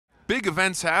Big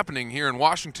events happening here in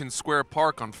Washington Square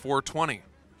Park on 420.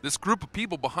 This group of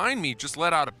people behind me just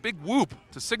let out a big whoop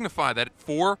to signify that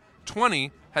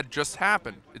 420 had just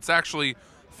happened. It's actually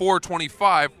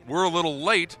 4:25. We're a little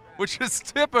late, which is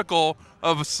typical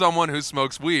of someone who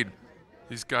smokes weed.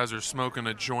 These guys are smoking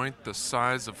a joint the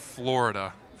size of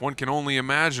Florida. One can only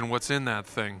imagine what's in that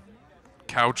thing.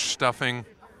 Couch stuffing,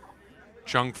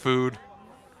 junk food,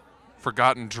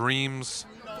 forgotten dreams.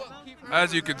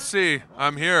 As you can see,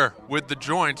 I'm here with the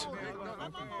joint.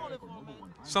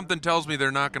 Something tells me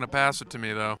they're not going to pass it to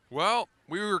me, though. Well,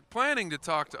 we were planning to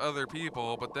talk to other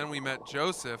people, but then we met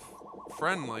Joseph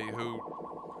Friendly, who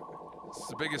is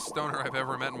the biggest stoner I've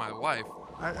ever met in my life.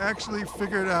 I actually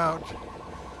figured out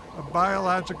a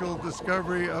biological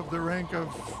discovery of the rank of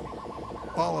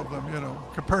all of them,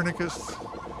 Copernicus.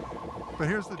 But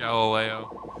here's the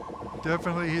Galileo.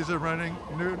 Definitely he's a running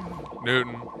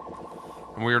Newton.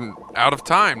 And we're out of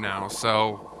time now,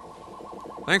 so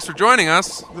thanks for joining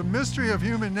us. The mystery of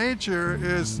human nature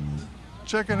is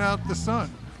checking out the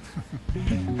sun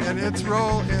and its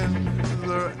role in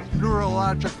the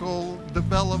neurological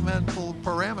developmental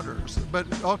parameters. But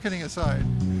all kidding aside,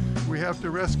 we have to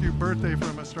rescue birthday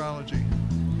from astrology.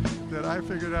 That I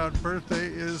figured out birthday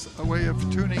is a way of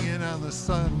tuning in on the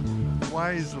sun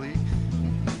wisely.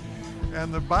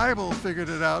 And the Bible figured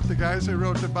it out. The guys who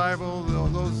wrote the Bible,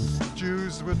 those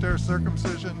Jews with their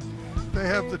circumcision, they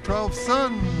have the 12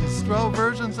 suns, 12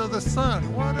 versions of the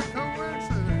sun. What a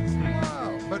coincidence.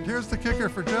 Wow. But here's the kicker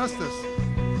for justice.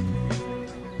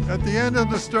 At the end of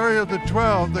the story of the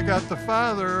 12, they got the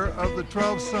father of the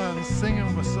 12 sons sing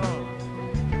them a song.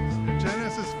 In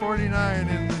Genesis 49,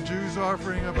 in the Jews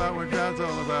offering about what God's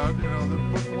all about, the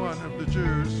book 1 of the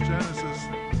Jews, Genesis,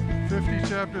 50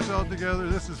 chapters altogether.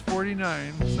 This is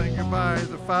 49, saying goodbye.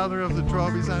 The father of the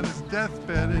 12, he's on his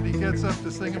deathbed, and he gets up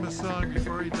to sing him a song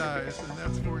before he dies, and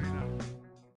that's 49.